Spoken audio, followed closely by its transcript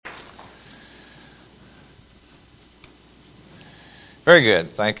Very good.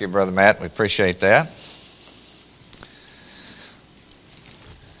 Thank you, Brother Matt. We appreciate that.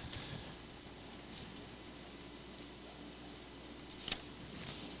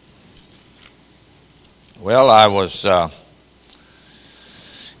 Well, I was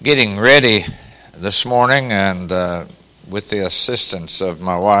getting ready this morning and with the assistance of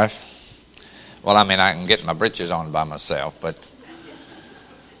my wife. Well, I mean, I can get my britches on by myself, but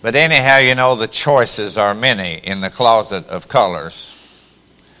anyhow, you know, the choices are many in the closet of colors.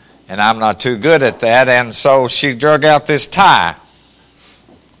 And I'm not too good at that, and so she drug out this tie.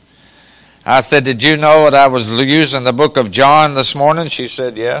 I said, "Did you know that I was using the book of John this morning?" She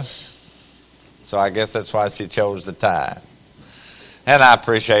said, "Yes." So I guess that's why she chose the tie. And I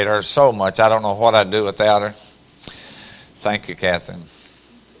appreciate her so much. I don't know what I'd do without her. Thank you, Catherine.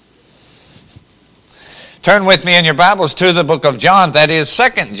 Turn with me in your Bibles to the book of John. That is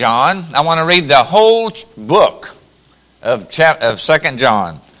 2 John. I want to read the whole book of 2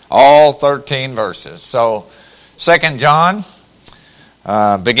 John. All 13 verses. So 2 John,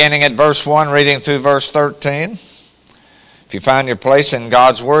 beginning at verse 1, reading through verse 13. If you find your place in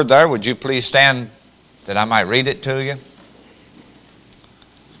God's Word there, would you please stand that I might read it to you?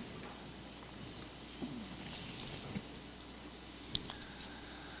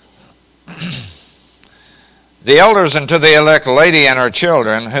 The elders and to the elect lady and her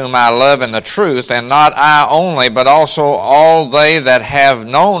children, whom I love in the truth, and not I only, but also all they that have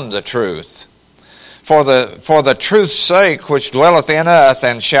known the truth. For the truth's sake, which dwelleth in us,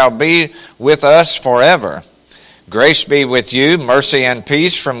 and shall be with us forever. Grace be with you, mercy and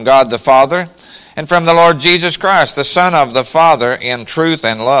peace from God the Father, and from the Lord Jesus Christ, the Son of the Father, in truth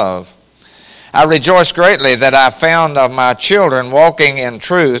and love. I rejoice greatly that I found of my children walking in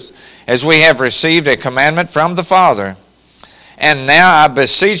truth, as we have received a commandment from the Father. And now I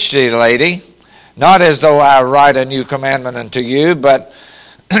beseech thee, lady, not as though I write a new commandment unto you, but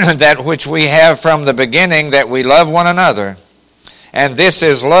that which we have from the beginning, that we love one another. And this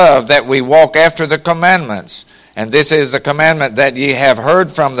is love, that we walk after the commandments. And this is the commandment, that ye have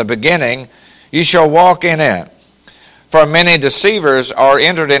heard from the beginning, ye shall walk in it. For many deceivers are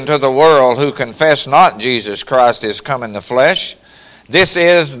entered into the world, who confess not Jesus Christ is come in the flesh. This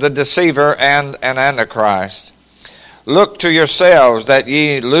is the deceiver and an antichrist. Look to yourselves, that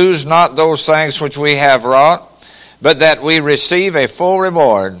ye lose not those things which we have wrought, but that we receive a full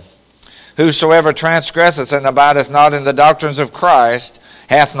reward. Whosoever transgresseth and abideth not in the doctrines of Christ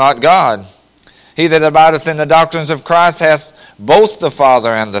hath not God. He that abideth in the doctrines of Christ hath both the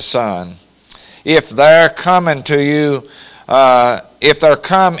Father and the Son. If there come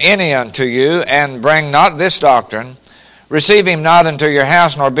any unto you, and bring not this doctrine, receive him not into your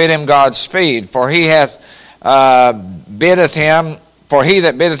house, nor bid him Godspeed. For he that biddeth him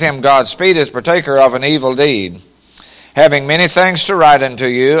Godspeed is partaker of an evil deed. Having many things to write unto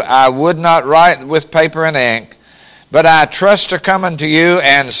you, I would not write with paper and ink, but I trust to come unto you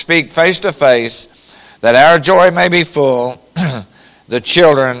and speak face to face, that our joy may be full. The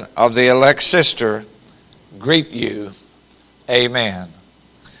children of the elect sister greet you. Amen.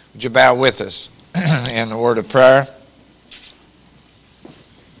 Would you bow with us in the word of prayer?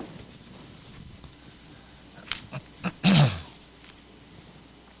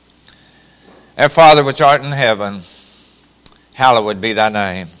 Our Father which art in heaven, hallowed be thy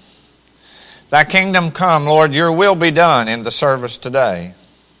name. Thy kingdom come, Lord, your will be done in the service today.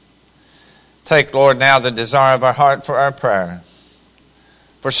 Take, Lord, now the desire of our heart for our prayer.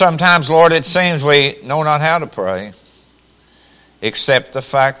 For sometimes, Lord, it seems we know not how to pray, except the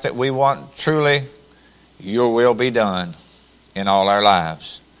fact that we want truly your will be done in all our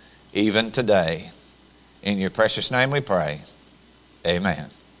lives, even today. In your precious name we pray. Amen.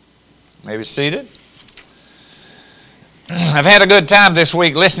 You may be seated. I've had a good time this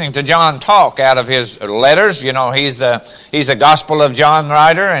week listening to John talk out of his letters. You know, he's a Gospel of John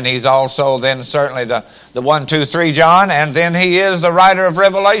writer, and he's also then certainly the 1, 2, 3 John, and then he is the writer of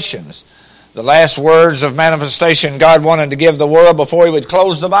Revelations, the last words of manifestation God wanted to give the world before he would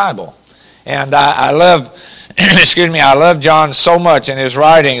close the Bible. And I love, I love John so much in his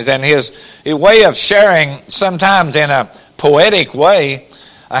writings and his way of sharing, sometimes in a poetic way,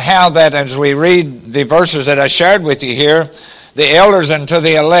 how that as we read the verses that I shared with you here, the elders and to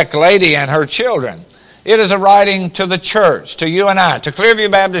the elect lady and her children. It is a writing to the church, to you and I, to Clearview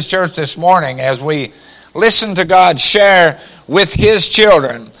Baptist Church this morning as we listen to God share with his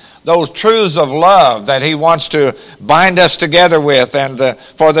children those truths of love that he wants to bind us together with, and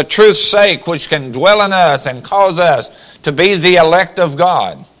for the truth's sake which can dwell in us and cause us to be the elect of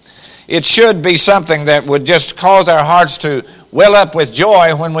God. It should be something that would just cause our hearts to well up with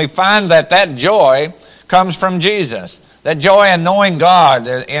joy when we find that joy comes from Jesus. That joy in knowing God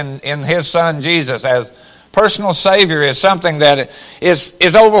in His Son Jesus as personal Savior is something that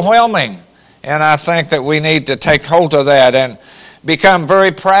is overwhelming. And I think that we need to take hold of that and become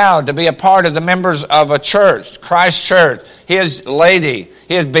very proud to be a part of the members of a church, Christ Church, His lady,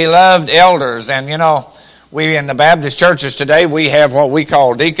 His beloved elders. And we in the Baptist churches today, we have what we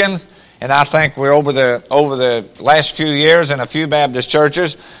call deacons. And I think we're over the last few years in a few Baptist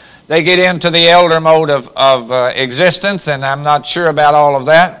churches, they get into the elder mode of existence, and I'm not sure about all of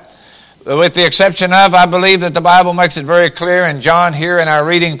that. But with the exception of, I believe that the Bible makes it very clear, and John here in our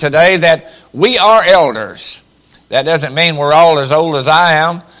reading today, that we are elders. That doesn't mean we're all as old as I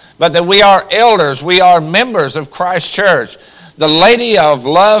am, but that we are elders. We are members of Christ Church, the lady of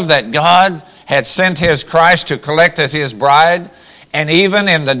love that God had sent His Christ to collect as His bride, and even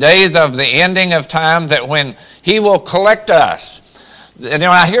in the days of the ending of time, that when He will collect us.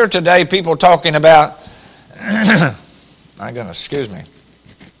 I hear today people talking about,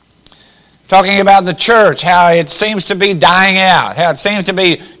 talking about the church, how it seems to be dying out, how it seems to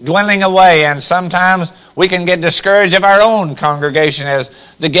be dwindling away, and sometimes we can get discouraged of our own congregation as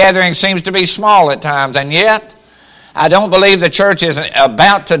the gathering seems to be small at times. And yet, I don't believe the church is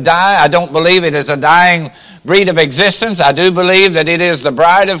about to die. I don't believe it is a dying breed of existence. I do believe that it is the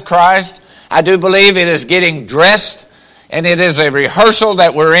bride of Christ. I do believe it is getting dressed, and it is a rehearsal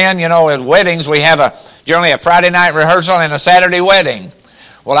that we're in. At weddings we have generally a Friday night rehearsal and a Saturday wedding.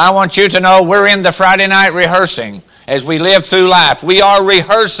 Well, I want you to know we're in the Friday night rehearsing as we live through life. We are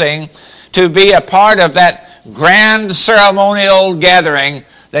rehearsing to be a part of that grand ceremonial gathering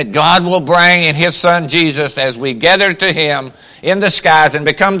that God will bring in His Son Jesus as we gather to Him in the skies and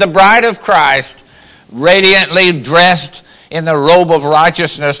become the bride of Christ, radiantly dressed in the robe of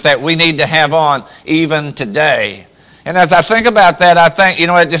righteousness that we need to have on even today. And as I think about that, I think,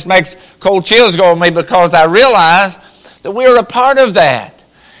 it just makes cold chills go over me because I realize that we're a part of that.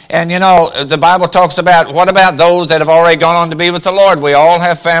 And, the Bible talks about, what about those that have already gone on to be with the Lord? We all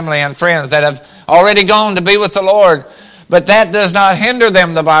have family and friends that have already gone to be with the Lord. But that does not hinder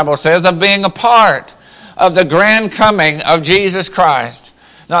them, the Bible says, of being a part of the grand coming of Jesus Christ.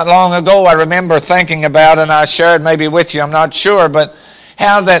 Not long ago, I remember thinking about, and I shared maybe with you, I'm not sure, but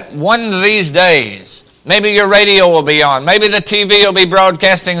how that one of these days, maybe your radio will be on, maybe the TV will be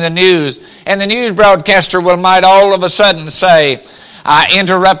broadcasting the news, and the news broadcaster might all of a sudden say, I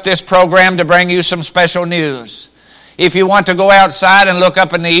interrupt this program to bring you some special news. If you want to go outside and look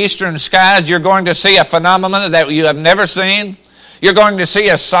up in the eastern skies, you're going to see a phenomenon that you have never seen. You're going to see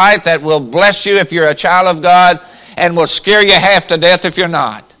a sight that will bless you if you're a child of God and will scare you half to death if you're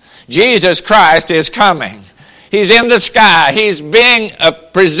not. Jesus Christ is coming. He's in the sky. He's being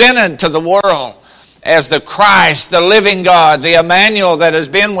presented to the world as the Christ, the living God, the Emmanuel that has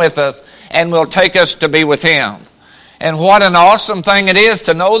been with us and will take us to be with Him. And what an awesome thing it is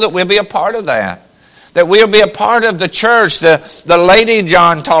to know that we'll be a part of that. That we'll be a part of the church, the lady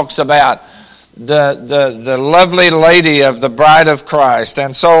John talks about, the lovely lady of the bride of Christ.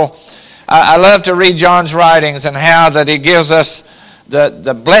 And so I love to read John's writings and how that he gives us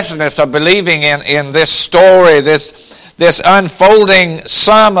the blessedness of believing in this story, this unfolding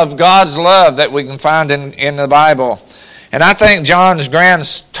sum of God's love that we can find in the Bible. And I think John's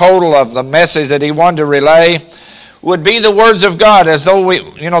grand total of the message that he wanted to relay would be the words of God, as though we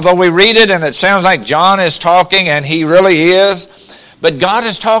read it and it sounds like John is talking, and he really is. But God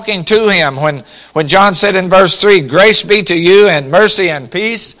is talking to him. When John said in verse 3, grace be to you and mercy and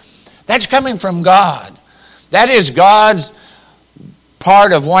peace, that's coming from God. That is God's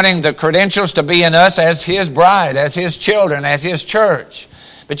part of wanting the credentials to be in us as His bride, as His children, as His church.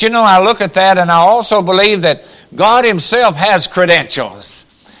 But I look at that and I also believe that God Himself has credentials,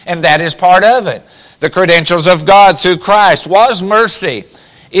 and that is part of it. The credentials of God through Christ was mercy,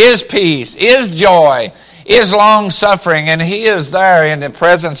 is peace, is joy, is long-suffering, and He is there in the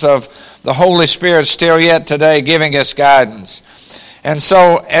presence of the Holy Spirit still yet today giving us guidance. And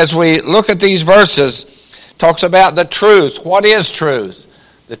so as we look at these verses, talks about the truth. What is truth?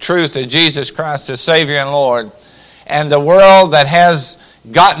 The truth is Jesus Christ as Savior and Lord. And the world that has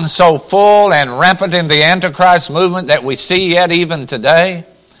gotten so full and rampant in the Antichrist movement that we see yet even today,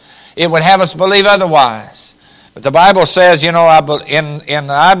 it would have us believe otherwise. But the Bible says, I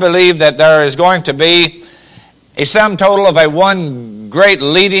believe that there is going to be a sum total of one great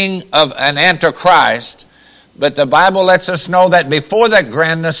leading of an Antichrist. But the Bible lets us know that before that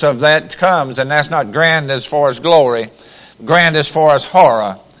grandness of that comes, and that's not grand as far as glory, grand as far as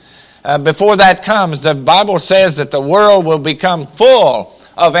horror. Before that comes, the Bible says that the world will become full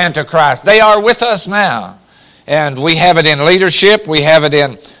of Antichrist. They are with us now. And we have it in leadership. We have it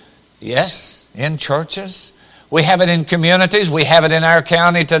in churches. We have it in communities. We have it in our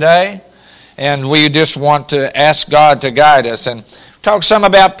county today. And we just want to ask God to guide us. And talk some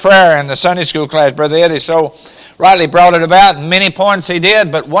about prayer in the Sunday school class. Brother Eddie so rightly brought it about in many points he did.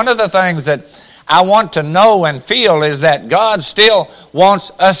 But one of the things that I want to know and feel is that God still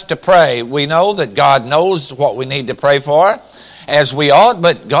wants us to pray. We know that God knows what we need to pray for, as we ought,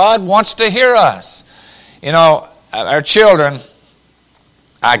 but God wants to hear us. You know, our children,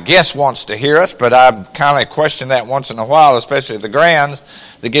 I guess, wants to hear us, but I kind of question that once in a while, especially the grands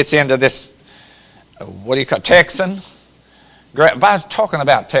that gets into this, what do you call it, Texan? By talking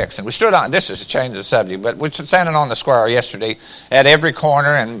about Texan, we stood on, this is to change the subject, but we were standing on the square yesterday at every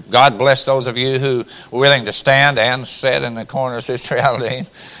corner, and God bless those of you who were willing to stand and sit in the corner, Sister Aldine.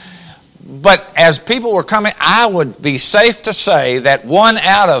 But as people were coming, I would be safe to say that 1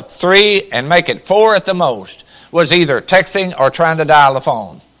 out of 3, and make it 4 at the most, was either texting or trying to dial the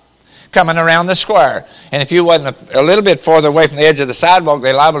phone, coming around the square. And if you wasn't a little bit further away from the edge of the sidewalk,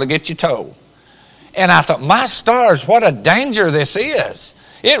 they're liable to get you towed. And I thought, my stars, what a danger this is.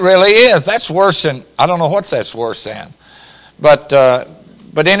 It really is. That's worse than, I don't know what that's worse than. But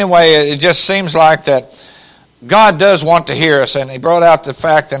anyway, it just seems like that God does want to hear us. And he brought out the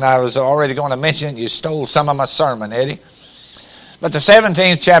fact, and I was already going to mention it, you stole some of my sermon, Eddie. But the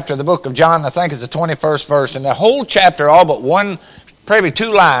 17th chapter of the book of John, I think is the 21st verse, and the whole chapter, all but one, probably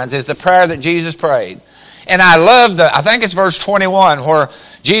 2 lines, is the prayer that Jesus prayed. And I love I think it's verse 21, where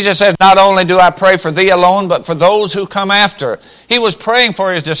Jesus says, not only do I pray for thee alone, but for those who come after. He was praying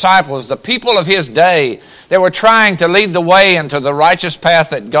for his disciples, the people of his day. They were trying to lead the way into the righteous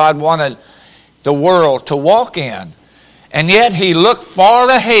path that God wanted the world to walk in. And yet he looked far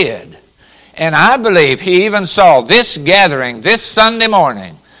ahead. And I believe he even saw this gathering this Sunday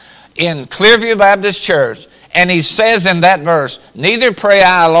morning in Clearview Baptist Church. And he says in that verse, neither pray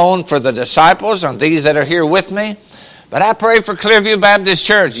I alone for the disciples and these that are here with me, but I pray for Clearview Baptist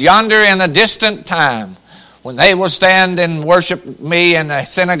Church yonder in a distant time when they will stand and worship me in a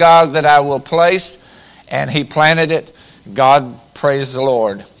synagogue that I will place. And he planted it. God praise the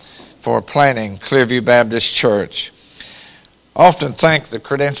Lord for planting Clearview Baptist Church. I often think the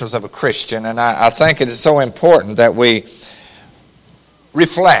credentials of a Christian, and I think it is so important that we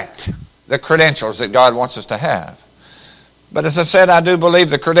reflect the credentials that God wants us to have. But as I said, I do believe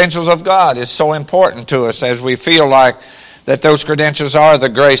the credentials of God is so important to us as we feel like that those credentials are the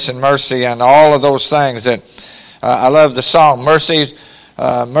grace and mercy and all of those things. That I love the song,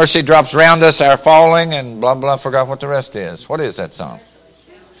 mercy drops round us, our falling, and blah, blah, I forgot what the rest is. What is that song?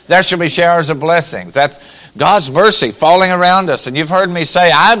 There shall be showers of blessings. That's God's mercy falling around us. And you've heard me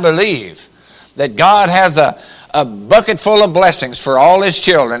say, I believe that God has a bucket full of blessings for all his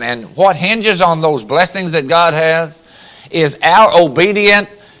children. And what hinges on those blessings that God has is our obedient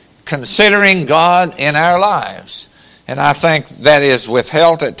considering God in our lives. And I think that is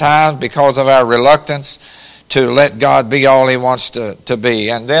withheld at times because of our reluctance to let God be all he wants to be.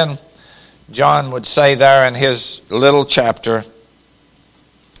 And then John would say there in his little chapter,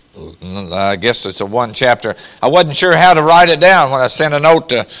 I guess it's a 1 chapter. I wasn't sure how to write it down when I sent a note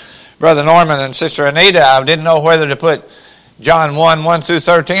to Brother Norman and Sister Anita. I didn't know whether to put John 1 through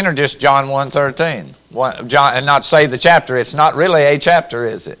 13 or just John 1:13. And not say the chapter. It's not really a chapter,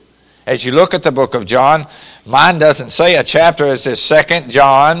 is it? As you look at the book of John, mine doesn't say a chapter. It says 2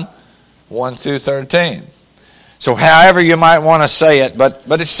 John 1 through 13. So however you might want to say it, but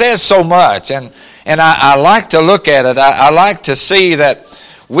it says so much. And I like to look at it. I like to see that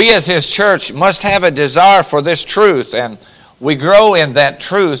we as his church must have a desire for this truth. And we grow in that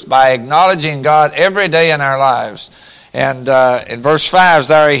truth by acknowledging God every day in our lives. And in verse 5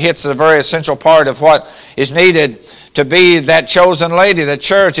 there he hits a very essential part of what is needed to be that chosen lady. The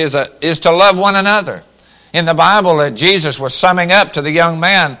church is to love one another. In the Bible, Jesus was summing up to the young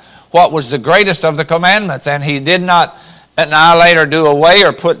man what was the greatest of the commandments. And he did not annihilate or do away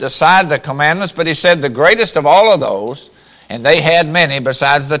or put aside the commandments, but he said the greatest of all of those, and they had many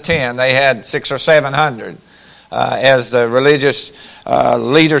besides the 10. They had 600 or 700 as the religious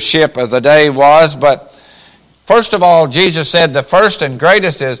leadership of the day was. But first of all, Jesus said the first and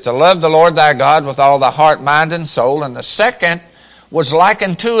greatest is to love the Lord thy God with all thy heart, mind, and soul. And the second was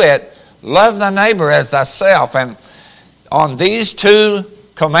likened to it, love thy neighbor as thyself. And on these 2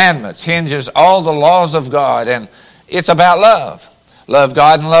 commandments hinges all the laws of God. And it's about love. Love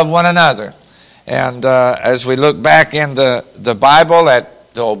God and love one another. And as we look back in the Bible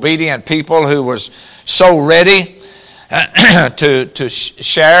at the obedient people who was so ready to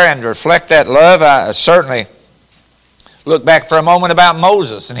share and reflect that love, I certainly look back for a moment about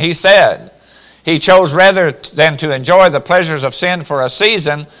Moses. And he said he chose rather than to enjoy the pleasures of sin for a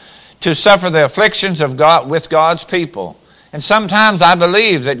season to suffer the afflictions of God with God's people. And sometimes I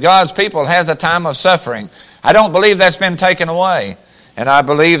believe that God's people has a time of suffering. I don't believe that's been taken away. And I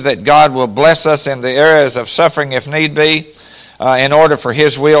believe that God will bless us in the areas of suffering if need be, in order for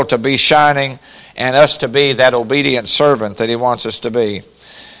His will to be shining and us to be that obedient servant that He wants us to be.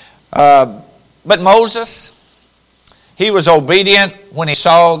 But Moses, he was obedient when he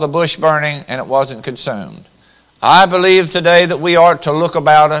saw the bush burning and it wasn't consumed. I believe today that we are to look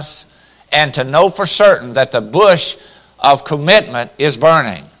about us and to know for certain that the bush of commitment is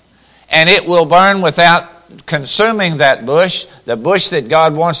burning. And it will burn without consuming that bush, the bush that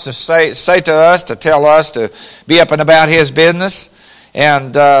God wants to say to us, to tell us to be up and about His business.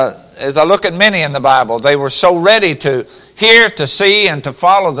 And as I look at many in the Bible, they were so ready to hear, to see, and to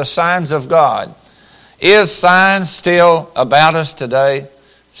follow the signs of God. Is signs still about us today?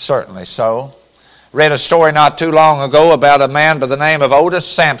 Certainly so. Read a story not too long ago about a man by the name of Otis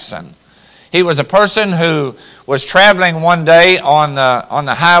Sampson. He was a person who was traveling one day on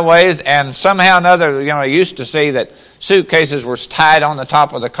the highways, and somehow or another, he used to see that suitcases were tied on the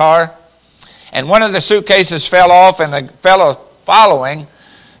top of the car. And one of the suitcases fell off, and the fellow following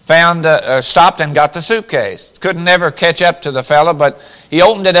stopped and got the suitcase. Couldn't never catch up to the fellow, but he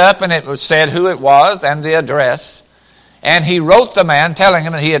opened it up, and it said who it was and the address. And he wrote the man telling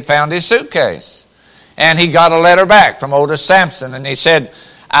him that he had found his suitcase. And he got a letter back from Otis Sampson, and he said,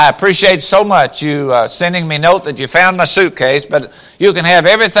 I appreciate so much you sending me a note that you found my suitcase, but you can have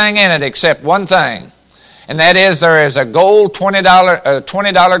everything in it except one thing. And that is, there is a gold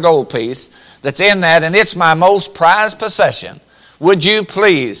 $20 gold piece that's in that, and it's my most prized possession. Would you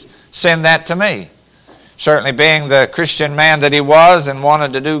please send that to me? Certainly, being the Christian man that he was and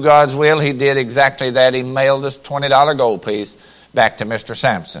wanted to do God's will, he did exactly that. He mailed this $20 gold piece back to Mr.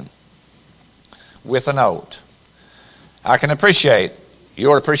 Sampson with a note. I can appreciate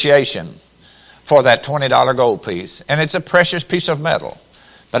your appreciation for that $20 gold piece. And it's a precious piece of metal.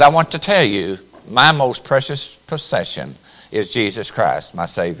 But I want to tell you, my most precious possession is Jesus Christ, my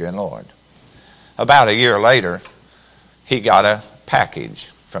Savior and Lord. About a year later, he got a package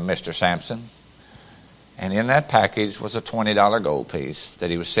from Mr. Sampson. And in that package was a $20 gold piece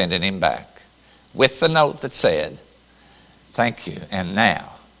that he was sending him back, with the note that said, thank you, and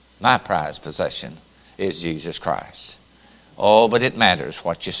now my prized possession is Jesus Christ. Oh, but it matters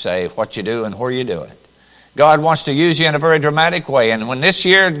what you say, what you do, and where you do it. God wants to use you in a very dramatic way. And when this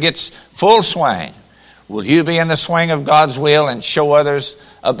year gets full swing, will you be in the swing of God's will and show others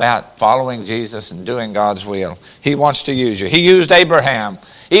about following Jesus and doing God's will? He wants to use you. He used Abraham.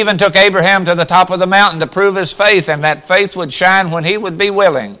 Even took Abraham to the top of the mountain to prove his faith, and that faith would shine when he would be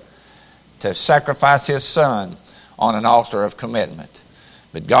willing to sacrifice his son on an altar of commitment.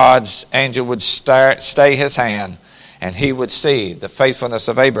 But God's angel would stay his hand, and he would see the faithfulness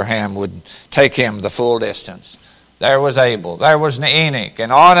of Abraham would take him the full distance. There was Abel, there was Enoch,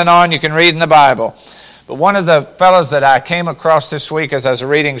 and on you can read in the Bible. But one of the fellows that I came across this week as I was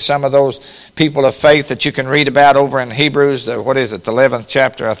reading some of those people of faith that you can read about over in Hebrews, the 11th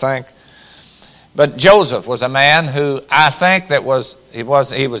chapter, I think. But Joseph was a man who I think he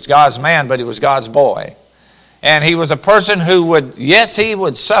was God's man, but he was God's boy. And he was a person who he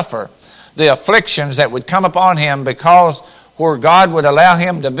would suffer the afflictions that would come upon him because where God would allow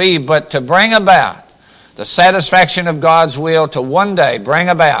him to be, but to bring about the satisfaction of God's will to one day bring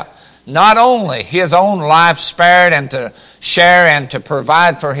about not only his own life spared and to share and to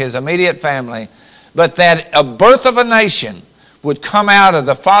provide for his immediate family, but that a birth of a nation would come out of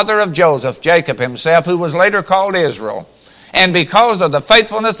the father of Joseph, Jacob himself, who was later called Israel. And because of the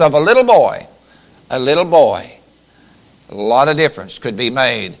faithfulness of a little boy, a lot of difference could be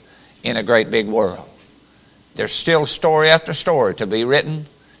made in a great big world. There's still story after story to be written,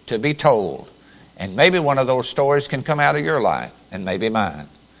 to be told. And maybe one of those stories can come out of your life, and maybe mine.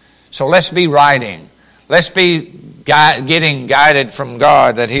 So let's be writing. Let's be getting guided from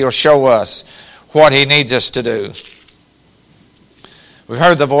God that He'll show us what He needs us to do. We've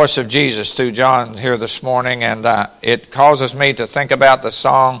heard the voice of Jesus through John here this morning, and it causes me to think about the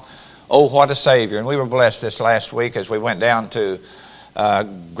song, Oh, What a Savior. And we were blessed this last week as we went down to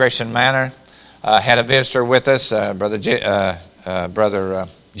Grayson Manor. Had a visitor with us, Brother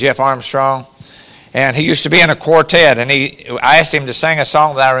Jeff Armstrong. And he used to be in a quartet, and I asked him to sing a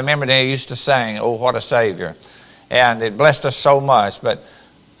song that I remembered he used to sing, Oh, What a Savior. And it blessed us so much. But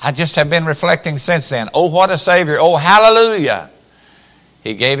I just have been reflecting since then. Oh, what a Savior. Oh, hallelujah.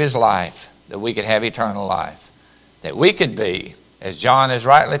 He gave His life that we could have eternal life. That we could be, as John has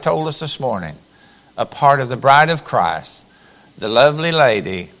rightly told us this morning, a part of the bride of Christ, the lovely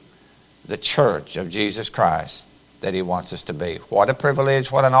lady, the church of Jesus Christ, that He wants us to be. What a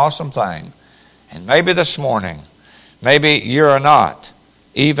privilege, what an awesome thing. And maybe this morning, maybe you're not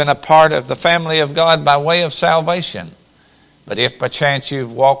even a part of the family of God by way of salvation. But if by chance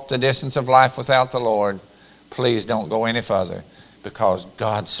you've walked the distance of life without the Lord, please don't go any further, because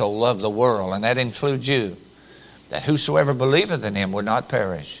God so loved the world, and that includes you, that whosoever believeth in Him would not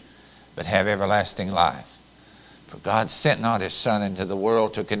perish, but have everlasting life. For God sent not His Son into the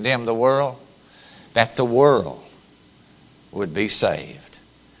world to condemn the world, that the world would be saved.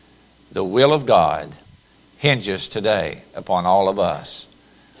 The will of God hinges today upon all of us.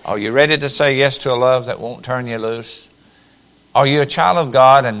 Are you ready to say yes to a love that won't turn you loose? Are you a child of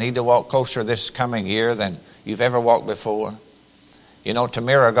God and need to walk closer this coming year than you've ever walked before? You know, to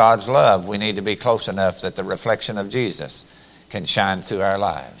mirror God's love, we need to be close enough that the reflection of Jesus can shine through our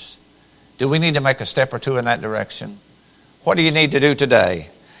lives. Do we need to make a step or two in that direction? What do you need to do today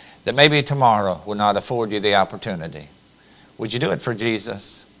that maybe tomorrow will not afford you the opportunity? Would you do it for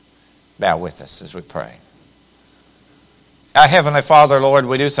Jesus? Bow with us as we pray. Our Heavenly Father, Lord,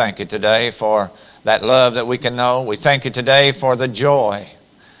 we do thank You today for that love that we can know. We thank You today for the joy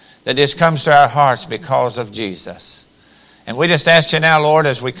that just comes to our hearts because of Jesus. And we just ask You now, Lord,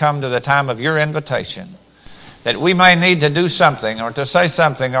 as we come to the time of Your invitation, that we may need to do something or to say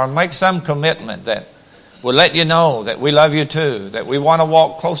something or make some commitment that will let You know that we love You too, that we want to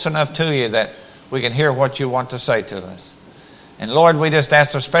walk close enough to You that we can hear what You want to say to us. And Lord, we just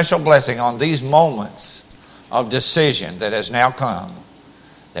ask a special blessing on these moments of decision that has now come,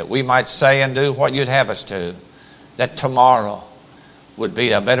 that we might say and do what You'd have us to, that tomorrow would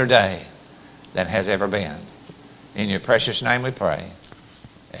be a better day than has ever been. In Your precious name we pray.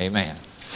 Amen.